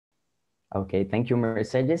Okay, thank you,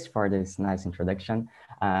 Mercedes, for this nice introduction.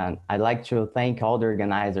 And I'd like to thank all the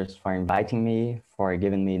organizers for inviting me, for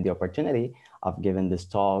giving me the opportunity of giving this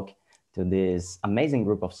talk to this amazing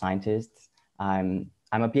group of scientists. I'm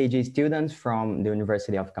a PhD student from the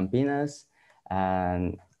University of Campinas,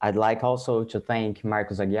 and I'd like also to thank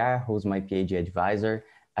Marcos Aguiar, who's my PhD advisor,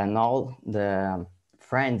 and all the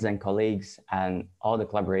friends and colleagues and all the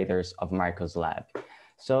collaborators of Marcos Lab.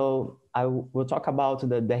 So I will talk about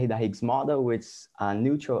the Derrida-Higgs model, which is a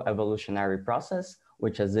neutral evolutionary process,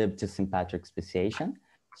 which exhibits sympatric speciation.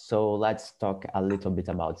 So let's talk a little bit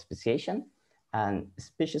about speciation. And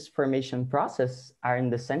species formation processes are in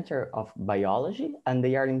the center of biology, and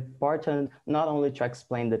they are important not only to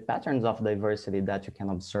explain the patterns of diversity that you can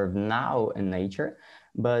observe now in nature,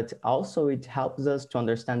 but also it helps us to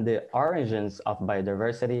understand the origins of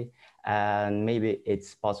biodiversity and maybe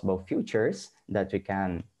its possible futures that we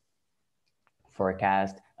can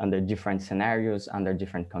forecast under different scenarios, under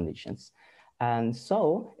different conditions. And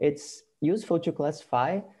so it's useful to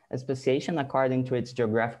classify a speciation according to its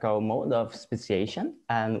geographical mode of speciation.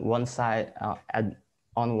 And on one side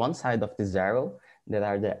of the zero, there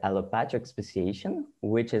are the allopatric speciation,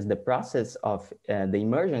 which is the process of the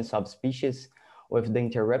emergence of species with the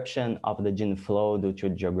interruption of the gene flow due to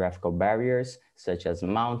geographical barriers, such as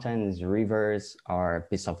mountains, rivers, or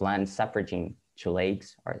piece of land separating two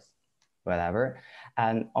lakes or whatever.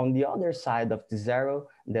 And on the other side of the zero,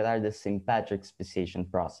 there are the sympatric speciation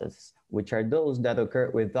processes, which are those that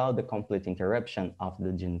occur without the complete interruption of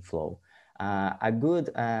the gene flow. A good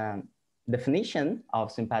definition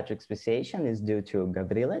of sympatric speciation is due to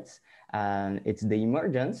Gavrilets, and it's the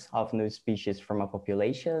emergence of new species from a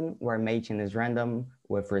population where mating is random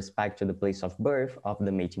with respect to the place of birth of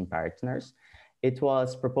the mating partners. It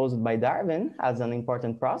was proposed by Darwin as an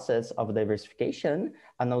important process of diversification,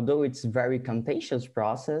 and although it's a very contentious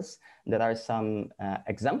process, there are some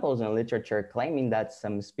examples in literature claiming that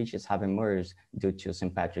some species have emerged due to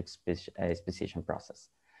sympatric speciation process.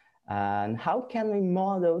 And how can we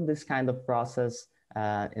model this kind of process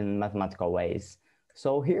in mathematical ways?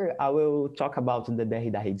 So here I will talk about the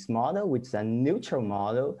Derrida-Higgs model, which is a neutral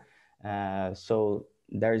model. So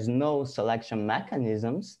there's no selection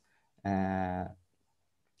mechanisms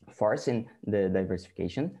forcing the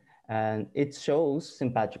diversification, and it shows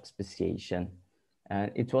sympatric speciation.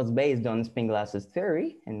 It was based on Spinglass's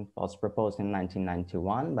theory and was proposed in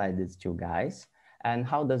 1991 by these two guys. And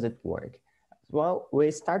how does it work? Well, we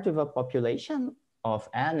start with a population of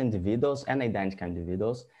n individuals, n identical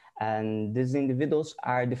individuals, and these individuals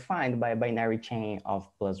are defined by a binary chain of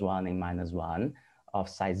 +1 and -1 of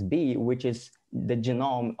size B, which is the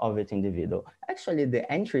genome of each individual. Actually, the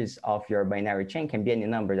entries of your binary chain can be any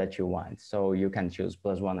number that you want. So you can choose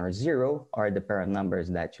 +1 or 0, or the pair of numbers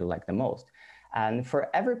that you like the most. And for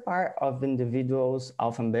every pair of individuals,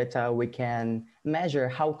 alpha and beta, we can measure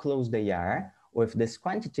how close they are with this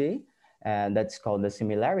quantity that's called the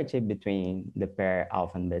similarity between the pair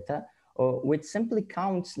alpha and beta, which simply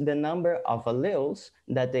counts the number of alleles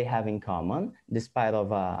that they have in common, despite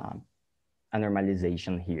of a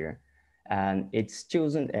normalization here. And it's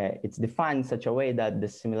chosen, it's defined in such a way that the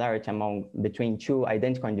similarity between two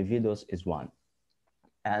identical individuals is 1.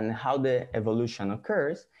 And how the evolution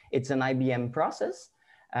occurs, it's an IBM process.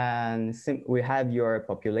 And we have your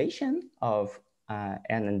population of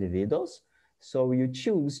n individuals. So you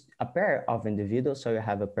choose a pair of individuals. So you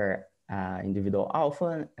have a pair individual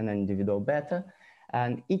alpha and an individual beta.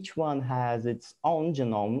 And each one has its own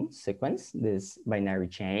genome sequence, this binary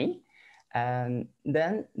chain. And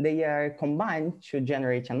then they are combined to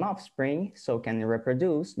generate an offspring, so can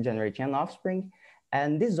reproduce, generating an offspring.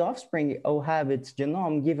 And this offspring will have its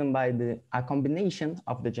genome given by a combination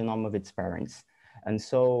of the genome of its parents. And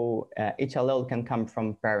so each allele can come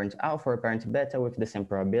from parent alpha or parent beta with the same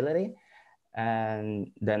probability.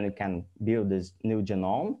 And then we can build this new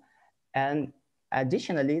genome. And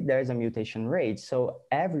additionally, there's a mutation rate. So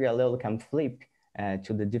every allele can flip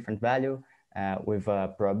to the different value with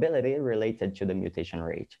a probability related to the mutation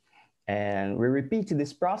rate. And we repeat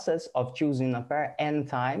this process of choosing a pair n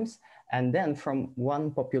times. And then from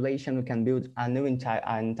one population, we can build an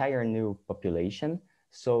entire new population.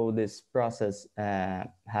 So this process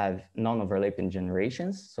have non-overlapping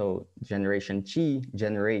generations. So generation T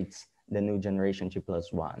generates the new generation T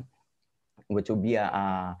 +1, which will be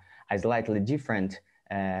a slightly different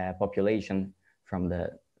population from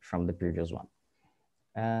the previous one.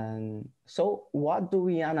 And so what do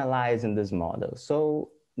we analyze in this model? So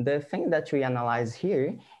the thing that we analyze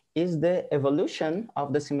here is the evolution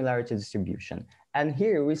of the similarity distribution. And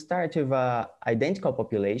here we start with identical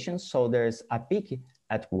populations. So there's a peak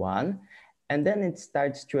at 1, And then it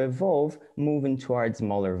starts to evolve, moving towards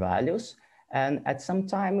smaller values. And at some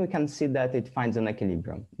time, we can see that it finds an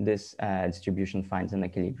equilibrium. This distribution finds an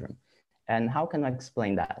equilibrium. And how can I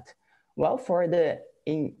explain that? Well, for the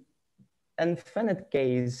infinite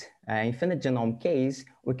case, infinite genome case,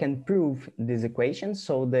 we can prove this equation.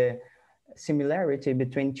 So the similarity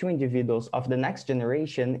between two individuals of the next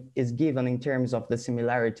generation is given in terms of the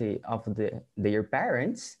similarity of their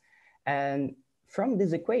parents. And from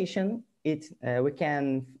this equation, we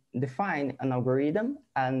can define an algorithm,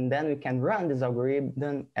 and then we can run this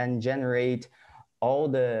algorithm and generate all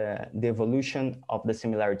the evolution of the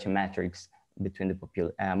similarity metrics between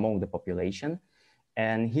among the population.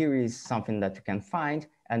 And here is something that you can find,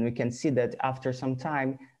 and we can see that after some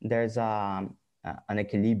time, there's an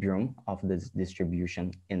equilibrium of this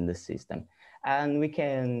distribution in the system. And we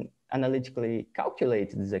can analytically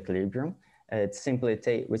calculate this equilibrium. We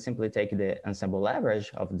simply take the ensemble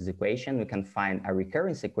average of this equation. We can find a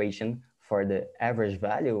recurrence equation for the average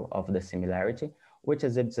value of the similarity, which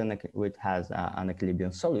has an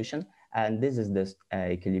equilibrium solution. And this is the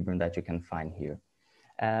equilibrium that you can find here.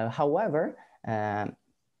 However,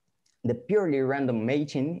 the purely random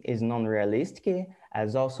mating is non-realistic,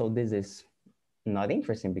 as also this is not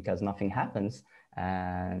interesting because nothing happens.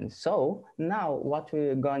 And so now what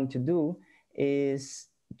we're going to do is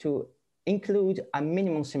to include a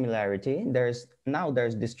minimum similarity. There's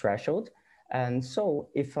this threshold. And so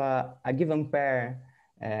if a given pair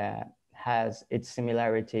has its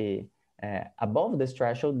similarity above this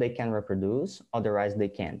threshold, they can reproduce, otherwise they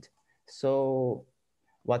can't. So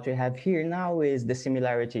what we have here now is the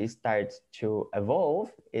similarity starts to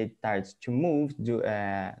evolve. It starts to move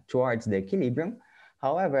towards the equilibrium.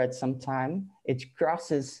 However, at some time, it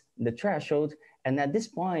crosses the threshold. And at this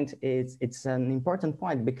point, it's an important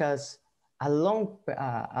point because a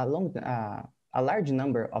large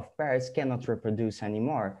number of pairs cannot reproduce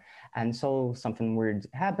anymore. And so something weird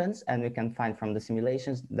happens, and we can find from the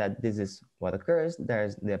simulations that this is what occurs.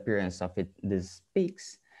 There's the appearance of these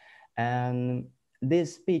peaks. And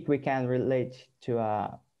this peak we can relate to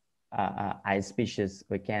a species.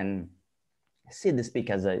 We can see this peak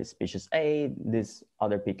as a species A, this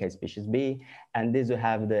other peak as species B, and this will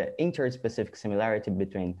have the interspecific similarity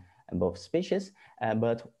between both species.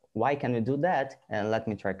 But why can we do that? And let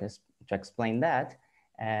me try to explain that.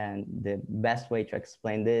 And the best way to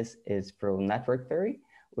explain this is through network theory.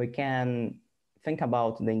 We can think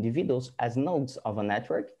about the individuals as nodes of a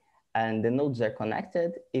network, and the nodes are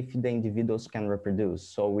connected if the individuals can reproduce.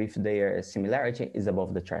 So if their similarity is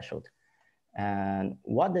above the threshold. And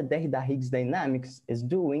what the Derrida-Higgs dynamics is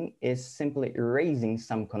doing is simply erasing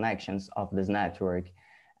some connections of this network.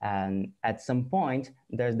 And at some point,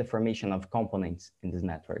 there's the formation of components in this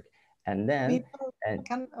network. And then,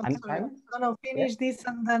 I'm gonna finish this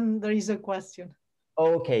and then there is a question.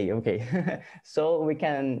 Okay. So we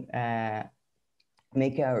can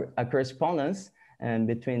make a correspondence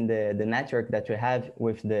between the network that we have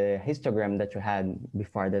with the histogram that you had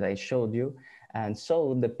before that I showed you. And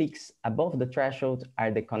so the peaks above the threshold are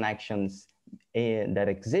the connections that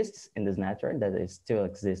exists in this network, that still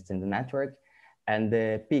exists in the network. And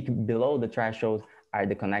the peak below the threshold are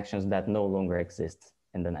the connections that no longer exist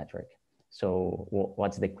in the network. So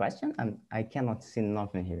what's the question? I cannot see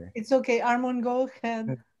nothing here. It's okay, Armon, go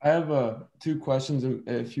ahead. I have 2 questions.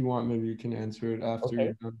 If you want, maybe you can answer it after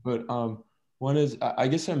you're done. But one is, I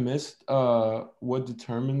guess I missed what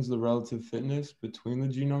determines the relative fitness between the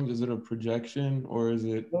genomes. Is it a projection or is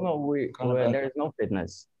it? No, there's no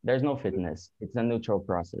fitness. There's no fitness. It's a neutral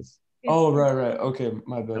process. Oh, right. Okay,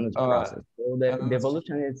 my bad. So the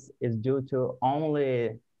evolution is due to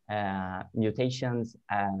only mutations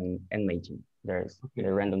and mating. There's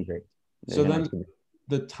the random drift. So then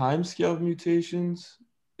the time scale of mutations,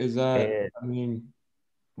 is that, I mean,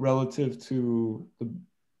 relative to the...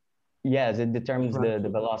 Yes, it determines the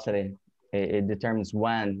velocity. It determines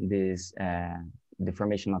when this the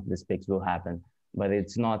formation of these peaks will happen, but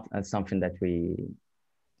it's not something that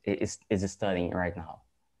is studying right now.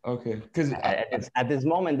 Okay, because at this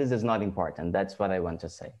moment, this is not important. That's what I want to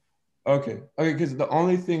say. Okay, because the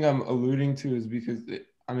only thing I'm alluding to is because,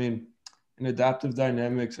 I mean, in adaptive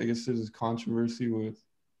dynamics, I guess there's this controversy with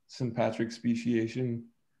sympatric speciation.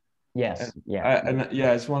 Yes, I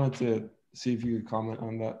just wanted to see if you could comment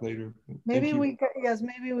on that later. Maybe we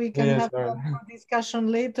can have a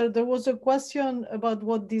discussion later. There was a question about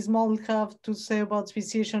what these models have to say about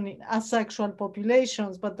speciation in asexual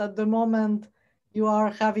populations, but at the moment you are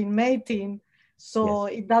having mating, so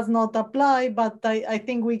it does not apply, but I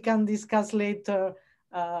think we can discuss later,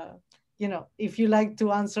 if you like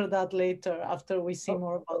to answer that later after we see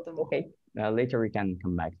more about them. Okay, later we can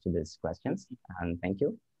come back to these questions, and thank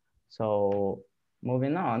you. So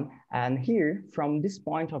moving on, and here from this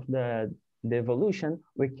point of the evolution,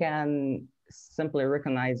 we can simply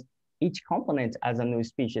recognize each component as a new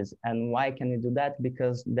species. And why can we do that?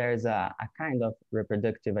 Because there's a kind of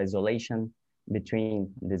reproductive isolation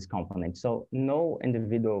between these components. So no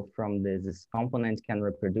individual from this component can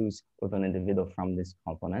reproduce with an individual from this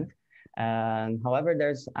component. However,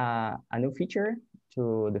 there's a new feature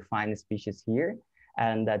to define a species here,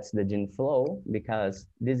 and that's the gene flow, because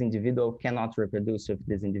this individual cannot reproduce with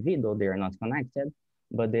this individual. They are not connected,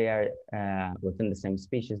 but they are within the same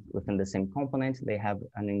species, within the same component. They have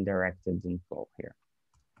an indirect gene flow here.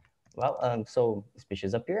 Well, so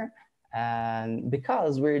species appear, and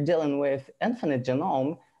because we're dealing with infinite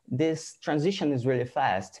genome, this transition is really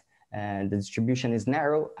fast. And the distribution is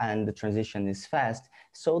narrow and the transition is fast.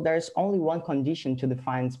 So there's only one condition to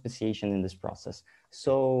define speciation in this process.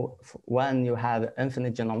 So when you have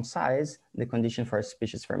infinite genome size, the condition for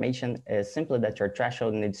species formation is simply that your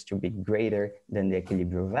threshold needs to be greater than the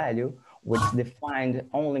equilibrium value, which is defined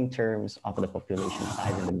only in terms of the population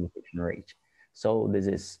size and the mutation rate. So this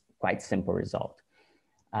is quite simple result.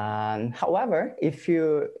 However, if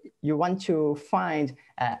you want to find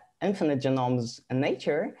infinite genomes in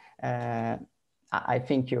nature, I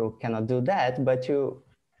think you cannot do that, but you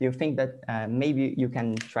think that maybe you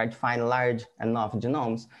can try to find large enough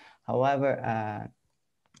genomes. However,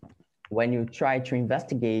 when you try to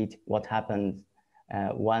investigate what happens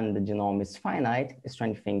when the genome is finite,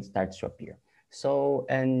 strange things start to appear. So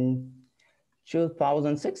in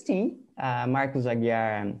 2016, Marcos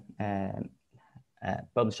Aguiar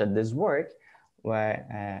published this work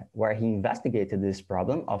where he investigated this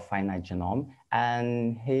problem of finite genome,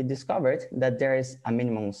 and he discovered that there is a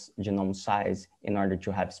minimum genome size in order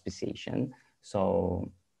to have speciation. So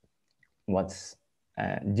what's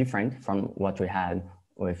different from what we had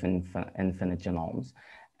with infinite genomes.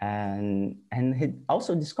 And he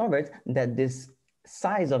also discovered that this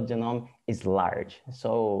size of genome is large.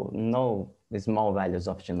 So no small values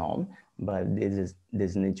of genome, but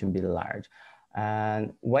this need to be large.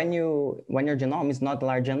 And when your genome is not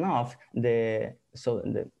large enough,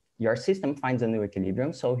 your system finds a new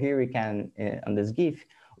equilibrium. So here we can, on this GIF,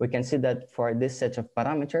 we can see that for this set of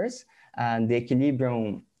parameters, the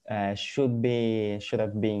equilibrium should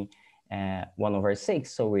have been 1/6,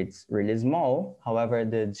 so it's really small. However,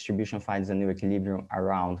 the distribution finds a new equilibrium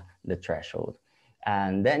around the threshold.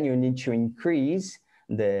 And then you need to increase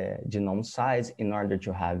the genome size in order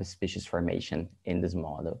to have species formation in this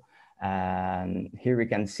model. And here we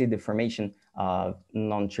can see the formation of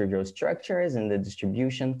non-trivial structures and the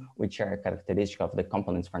distribution, which are characteristic of the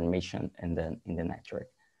components formation in the network.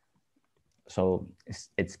 So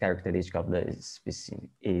it's characteristic of the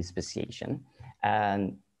speciation.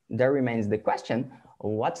 And there remains the question,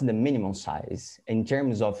 what's the minimum size in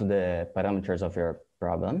terms of the parameters of your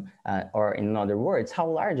problem? Or in other words, how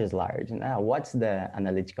large is large? What's the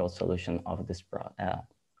analytical solution of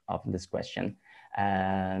this question?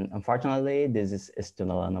 And unfortunately, this is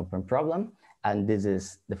still an open problem. And this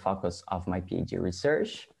is the focus of my PhD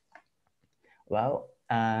research. Well,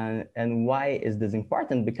 and why is this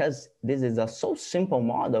important? Because this is a so simple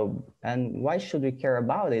model, and why should we care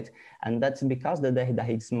about it? And that's because the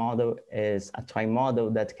Derrida-Higgs model is a toy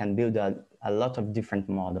model that can build a lot of different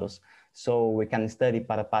models. So we can study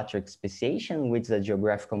parapatric speciation, which is a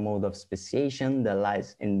geographical mode of speciation that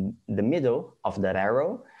lies in the middle of that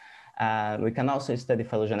arrow. We can also study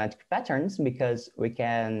phylogenetic patterns because we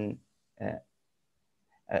can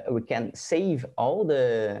save all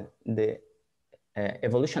the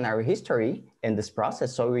evolutionary history in this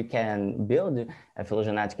process, so we can build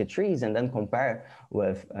phylogenetic trees and then compare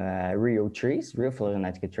with real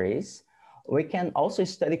phylogenetic trees. We can also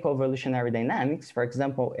study coevolutionary dynamics. For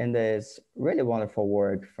example, in this really wonderful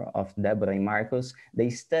work of Deborah and Marcos, they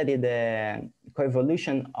study the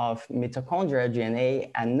coevolution of mitochondrial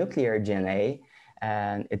DNA and nuclear DNA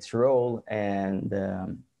and its role in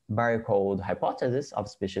the barcode hypothesis of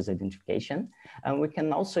species identification. And we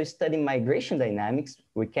can also study migration dynamics.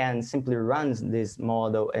 We can simply run this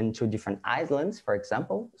model in 2 different islands, for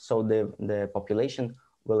example. So the population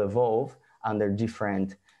will evolve under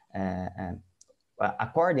different,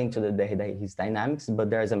 according to the Derrida-Higgs dynamics, but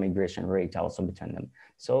there's a migration rate also between them.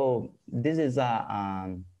 So this is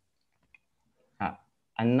a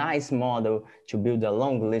nice model to build a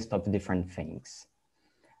long list of different things.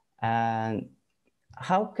 And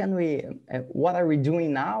how can we, what are we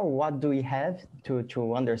doing now? What do we have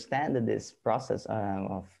to understand this process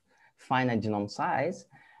of finite genome size?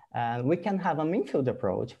 We can have a mean field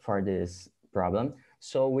approach for this problem.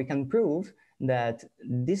 So we can prove that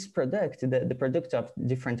this product, the product of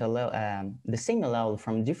different allele, the same allele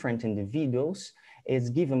from different individuals is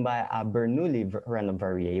given by a Bernoulli random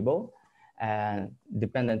variable,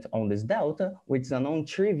 dependent on this delta, which is a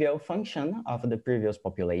non-trivial function of the previous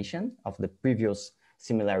population, of the previous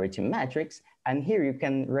similarity matrix. And here you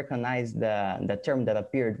can recognize the term that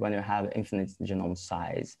appeared when you have infinite genome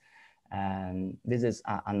size. And this is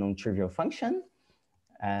a non-trivial function.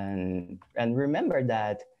 And remember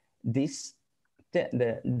that the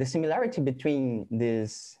similarity between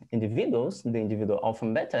these individuals, the individual alpha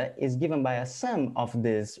and beta, is given by a sum of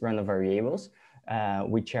these random variables,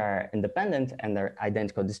 which are independent and are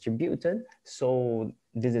identical distributed. So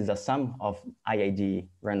this is a sum of IID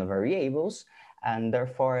random variables, and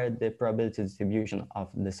therefore the probability distribution of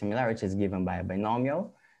the similarity is given by a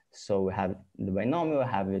binomial. So we have the binomial, we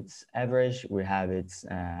have its average, we have its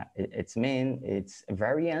mean, its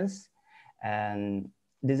variance. And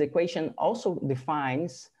this equation also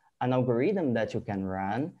defines an algorithm that you can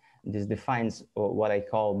run. This defines what I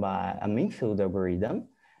call a mean field algorithm.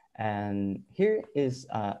 And here is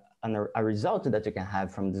a result that you can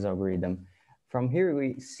have from this algorithm. From here,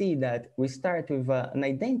 we see that we start with an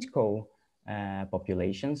identical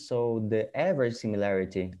population. So the average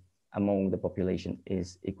similarity among the population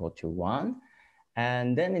is equal to 1.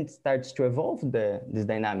 And then it starts to evolve, this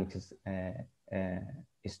dynamic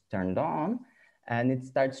is turned on, and it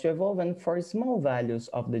starts to evolve. And for small values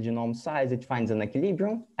of the genome size, it finds an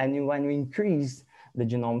equilibrium. And when we increase the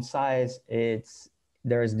genome size,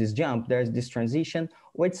 there's this jump, there's this transition,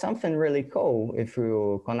 with something really cool if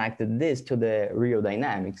you connected this to the real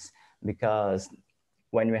dynamics, because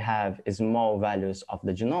when we have small values of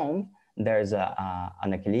the genome, there's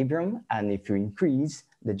an equilibrium, and if you increase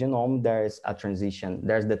the genome, there's a transition,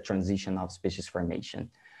 there's the transition of species formation.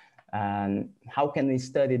 And how can we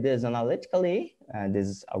study this analytically?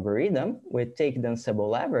 This algorithm, we take the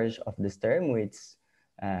ensemble average of this term, which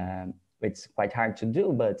it's quite hard to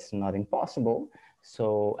do, but it's not impossible.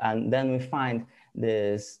 So, and then we find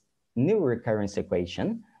this new recurrence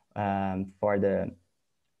equation for the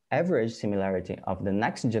average similarity of the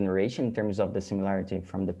next generation in terms of the similarity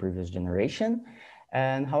from the previous generation.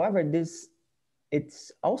 And however,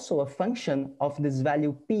 it's also a function of this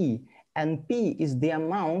value P, and P is the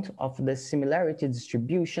amount of the similarity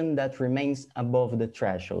distribution that remains above the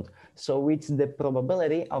threshold. So it's the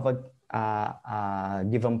probability of a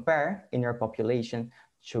given pair in your population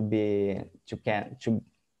to be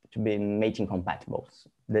mating compatible,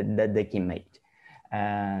 that they can mate.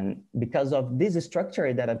 And because of this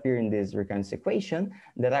structure that appear in this recurrence equation,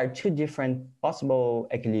 there are two different possible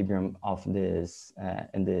equilibrium of this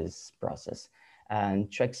in this process.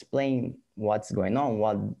 And to explain what's going on,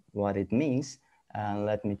 what it means,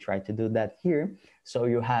 let me try to do that here. So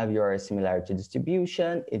you have your similarity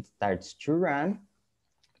distribution, it starts to run.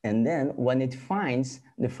 And then when it finds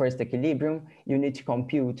the first equilibrium, you need to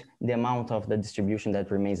compute the amount of the distribution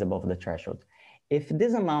that remains above the threshold. If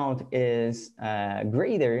this amount is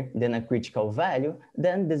greater than a critical value,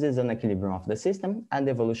 then this is an equilibrium of the system and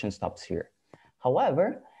the evolution stops here.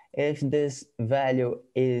 However, if this value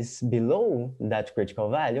is below that critical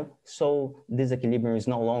value, so this equilibrium is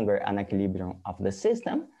no longer an equilibrium of the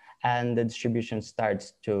system, and the distribution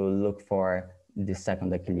starts to look for the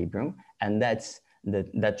second equilibrium, and that's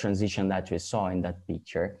that transition that we saw in that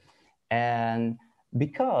picture. And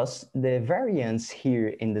because the variance here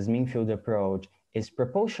in this mean field approach is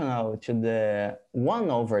proportional to the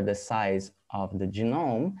 1 over the size of the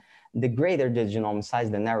genome, the greater the genome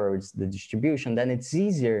size, the narrower the distribution, then it's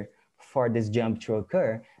easier for this jump to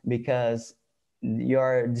occur, because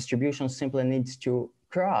your distribution simply needs to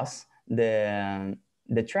cross the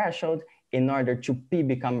threshold in order to P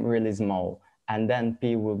become really small. And then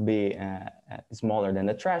P will be smaller than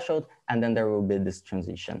the threshold, and then there will be this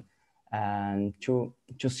transition. And to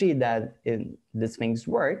see that these things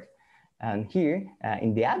work, and here,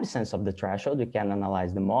 in the absence of the threshold, you can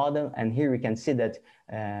analyze the model. And here we can see that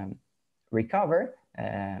recover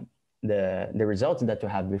the results that you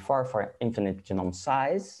had before for infinite genome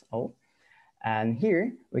size. And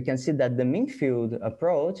here we can see that the mean field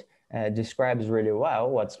approach describes really well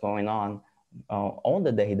what's going on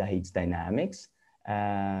the Derrida-Higgs dynamics.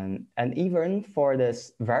 And even for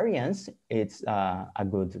this variance, it's a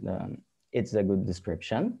good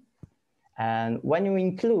description. And when you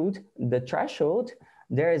include the threshold,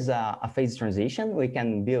 there is a phase transition. We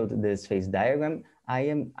can build this phase diagram. I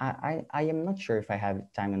am not sure if I have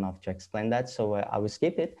time enough to explain that, so I will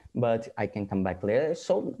skip it, but I can come back later.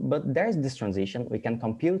 But there's this transition. We can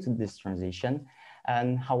compute this transition.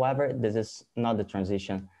 And however, this is not the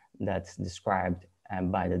transition that's described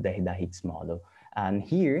by the Derrida-Higgs model. And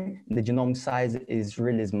here, the genome size is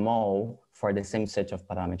really small for the same set of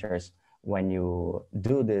parameters when you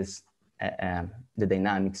do this, the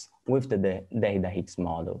dynamics with the Derrida-Higgs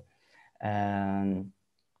model. And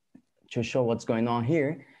to show what's going on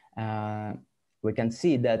here, we can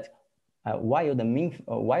see that while the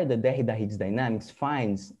Derrida-Higgs dynamics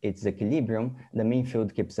finds its equilibrium, the mean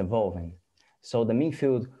field keeps evolving. So the mean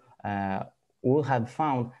field will have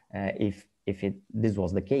found, if this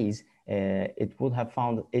was the case, it would have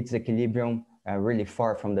found its equilibrium really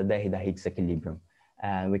far from the Derrida-Higgs equilibrium.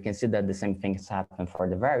 And we can see that the same things happen for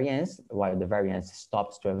the variance. While the variance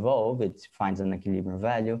stops to evolve, it finds an equilibrium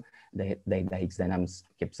value, the Higgs dynamics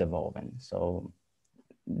keeps evolving. So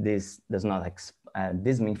this does not,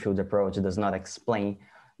 this mean field approach does not explain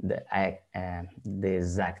the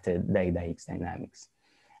exact Derrida-Higgs dynamics.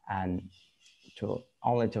 And to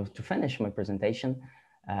finish my presentation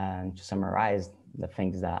and to summarize the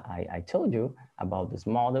things that I told you about this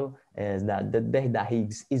model is that the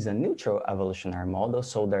Derrida-Higgs is a neutral evolutionary model.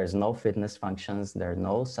 So there's no fitness functions, there are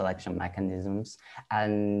no selection mechanisms.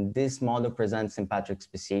 And this model presents sympatric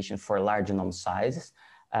speciation for large genome sizes.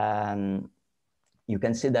 You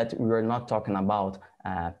can see that we're not talking about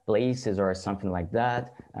places or something like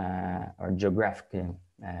that, or geographic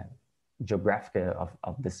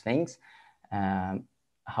of these things.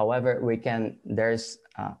 However,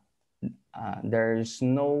 there's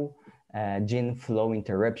no gene flow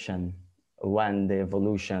interruption when the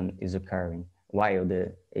evolution is occurring. While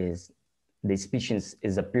the species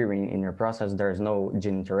is appearing in your process, there's no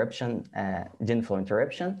gene flow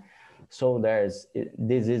interruption. So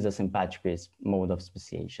this is a sympatric mode of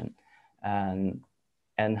speciation.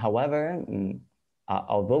 And however,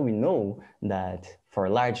 although we know that for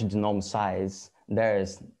large genome size,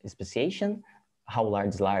 there's speciation, how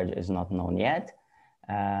large is not known yet.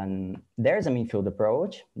 And there's a mean field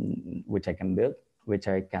approach, which I can build, which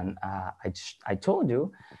I told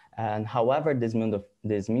you. And however, this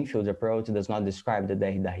mean field approach does not describe the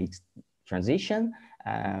Derrida-Higgs transition,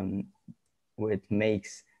 which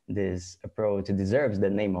makes this approach deserves the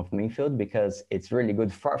name of mean field because it's really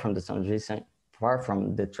good far from the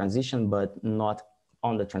transition, but not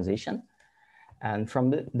on the transition. And from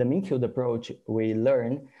the mean field approach, we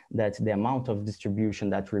learn that the amount of distribution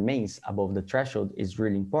that remains above the threshold is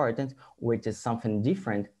really important, which is something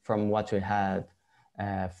different from what we had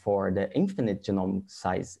for the infinite genome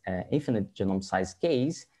size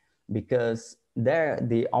case, because there,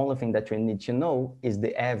 the only thing that we need to know is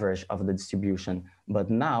the average of the distribution. But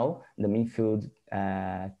now the mean field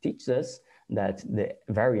teaches us that the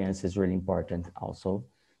variance is really important also.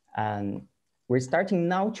 And we're starting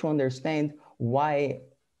now to understand why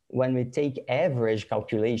when we take average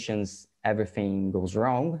calculations, everything goes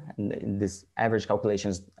wrong. And these average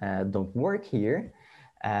calculations don't work here.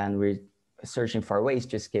 And we're searching for ways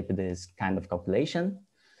to skip this kind of calculation.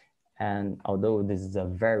 And although this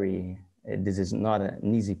is not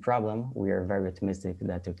an easy problem, we are very optimistic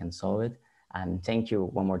that we can solve it. And thank you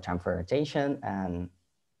one more time for your attention. And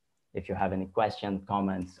if you have any questions,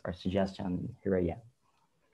 comments, or suggestions, here I am.